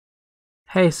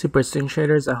Hey super swing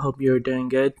traders, I hope you're doing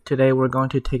good. Today we're going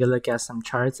to take a look at some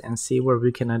charts and see where we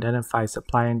can identify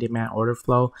supply and demand order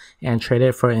flow and trade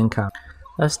it for income.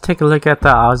 Let's take a look at the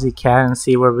AUDCAD and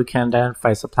see where we can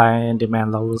identify supply and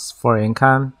demand levels for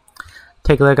income.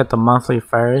 Take a look at the monthly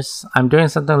first. I'm doing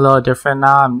something a little different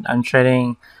now.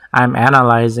 I'm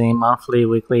analyzing monthly,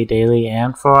 weekly, daily,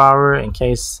 and 4 hour in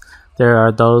case there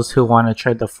are those who want to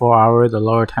trade the 4 hour, the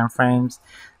lower time frames.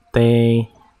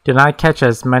 They do not catch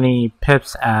as many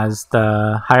pips as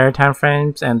the higher time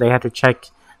frames, and they have to check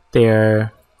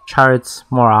their charts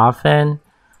more often.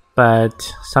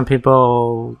 But some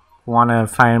people want to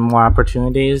find more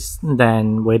opportunities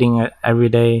than waiting every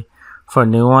day for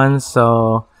new ones,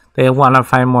 so they want to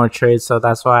find more trades. So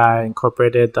that's why I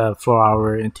incorporated the 4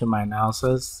 hour into my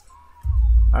analysis.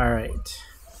 Alright,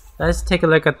 let's take a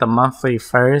look at the monthly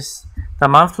first. The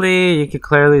monthly, you can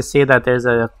clearly see that there's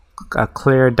a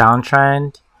clear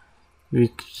downtrend.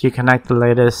 You connect the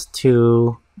latest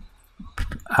two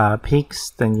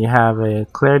peaks, then you have a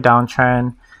clear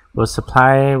downtrend with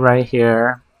supply right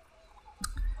here,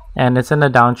 and it's in a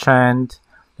downtrend.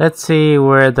 Let's see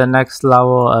where the next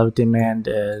level of demand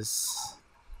is.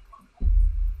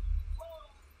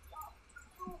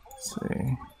 Let's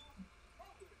see.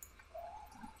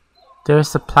 There's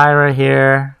supply right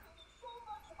here,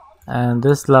 and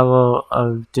this level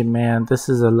of demand, this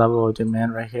is a level of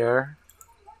demand right here.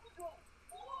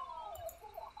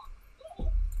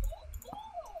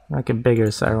 Make it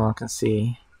bigger so everyone can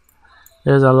see.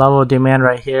 There's a level of demand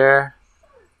right here,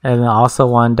 and then also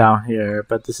one down here,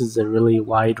 but this is a really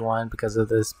wide one because of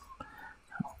this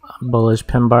bullish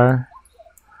pin bar.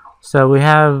 So we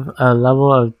have a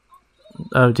level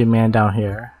of demand down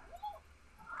here,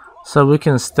 so we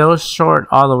can still short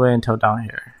all the way until down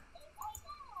here.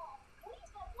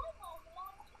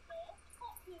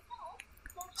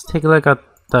 Let's take a look at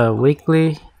the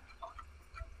weekly.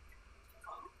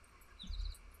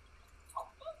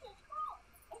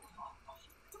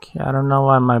 I don't know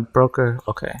why my broker,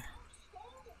 okay.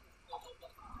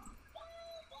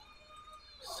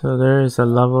 So there is a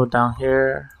level down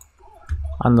here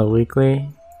on the weekly.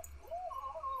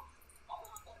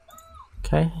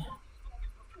 Okay.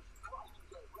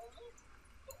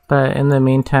 But in the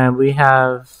meantime, we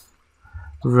have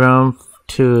room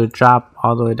to drop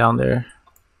all the way down there.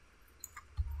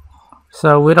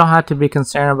 So we don't have to be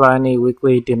concerned about any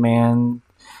weekly demand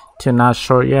to not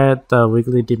short yet. The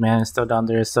weekly demand is still down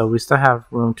there, so we still have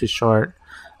room to short.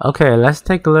 Okay, let's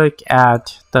take a look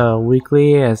at the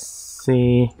weekly and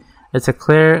see. It's a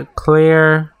clear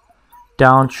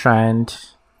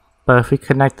downtrend, but if we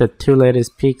connect the two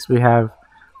latest peaks, we have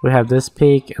this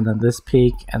peak and then this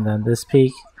peak and then this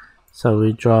peak. So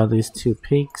we draw these two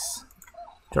peaks,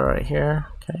 draw right here.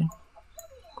 Okay,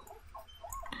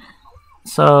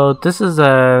 so this is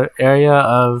a area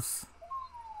of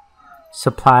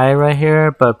supply right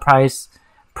here, but price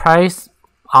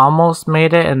almost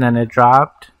made it and then it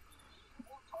dropped,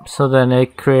 so then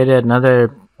it created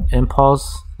another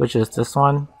impulse, which is this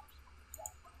one.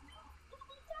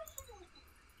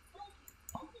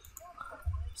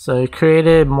 So it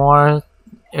created more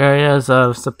areas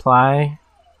of supply,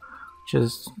 which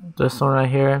is this one right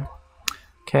here.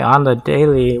 Okay, on the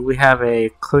daily we have a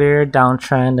clear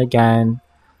downtrend again,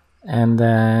 and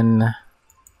then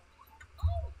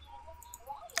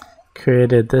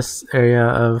created this area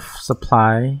of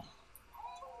supply.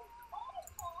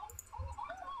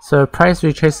 So if price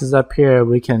retraces up here,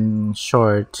 we can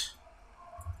short.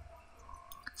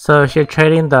 So if you're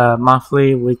trading the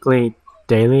monthly, weekly,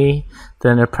 daily,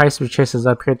 then the price retraces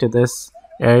up here to this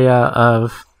area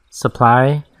of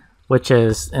supply, which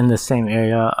is in the same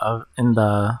area of in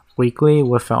the weekly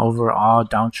with an overall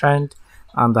downtrend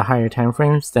on the higher time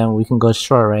frames, then we can go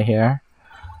short right here.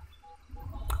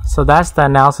 So that's the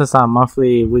analysis on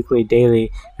monthly, weekly,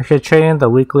 daily. If you're trading the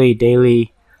weekly,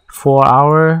 daily, 4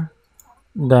 hour,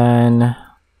 then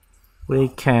we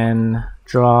can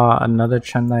draw another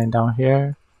trend line down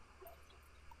here.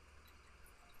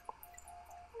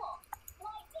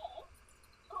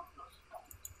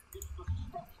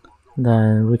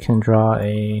 Then we can draw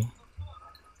a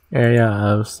area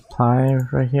of supply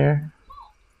right here.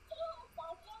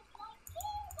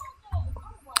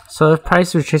 So if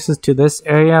price retraces to this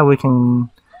area, we can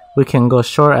go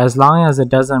short as long as it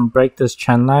doesn't break this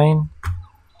trend line.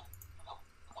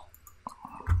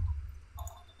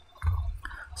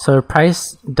 So if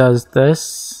price does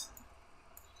this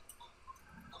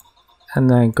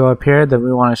and then go up here, then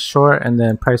we want to short and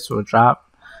then price will drop.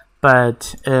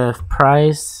 But if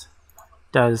price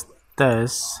does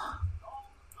this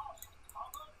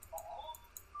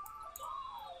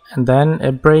and then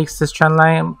it breaks this trend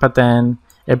line, but then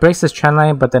it breaks this trend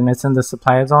line, but then it's in the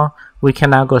supply zone, we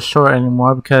cannot go short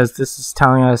anymore because this is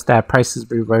telling us that price is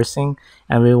reversing,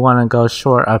 and we want to go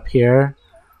short up here,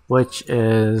 which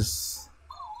is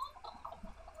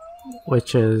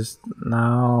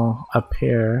now up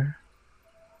here,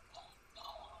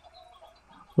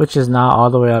 which is now all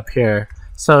the way up here.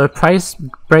 So if price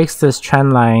breaks this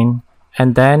trend line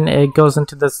and then it goes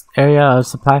into this area of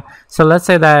supply, so let's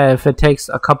say that if it takes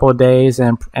a couple of days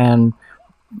and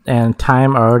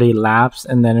time already lapsed,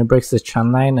 and then it breaks this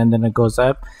trend line and then it goes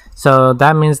up, so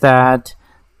that means that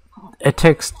it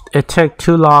took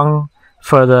too long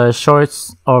for the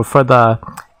shorts, or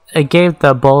it gave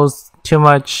the bulls too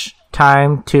much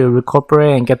time to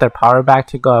recuperate and get their power back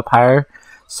to go up higher.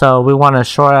 So we want to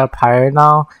short up higher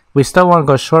now. We still want to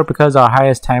go short because our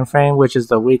highest time frame, which is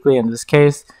the weekly in this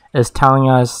case, is telling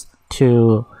us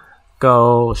to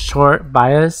go short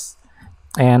bias,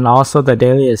 and also the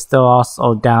daily is still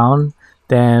also down.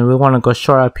 Then we want to go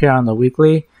short up here on the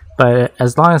weekly, but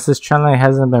as long as this trend line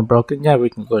hasn't been broken yet, we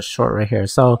can go short right here.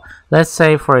 So let's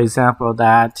say, for example,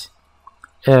 that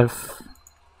if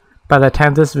by the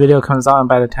time this video comes out and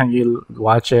by the time you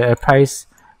watch it, if price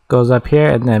goes up here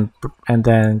and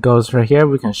then goes right here,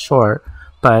 we can short.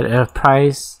 But if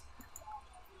price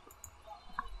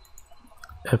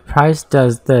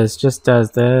does this, just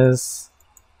does this,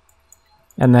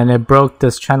 and then it broke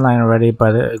this trend line already,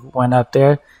 but it went up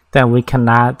there, then we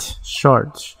cannot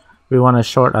short. We want to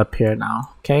short up here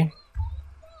now. Okay,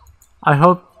 I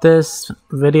hope this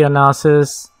video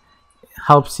analysis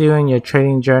helps you in your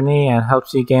trading journey and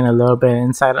helps you gain a little bit of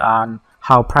insight on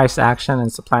how price action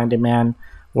and supply and demand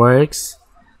works.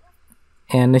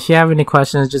 And if you have any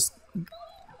questions, just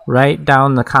write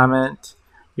down in the comment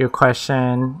your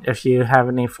question. If you have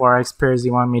any Forex pairs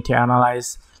you want me to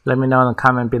analyze, let me know in the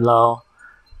comment below,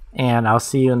 and I'll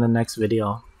see you in the next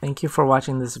video. Thank you for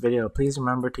watching this video. Please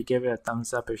remember to give it a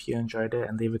thumbs up if you enjoyed it,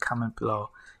 and leave a comment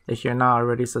below. If you're not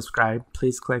already subscribed,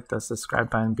 please click the subscribe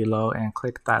button below and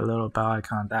click that little bell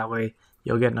icon. That way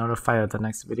you'll get notified of the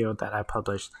next video that I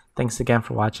publish. Thanks again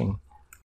for watching.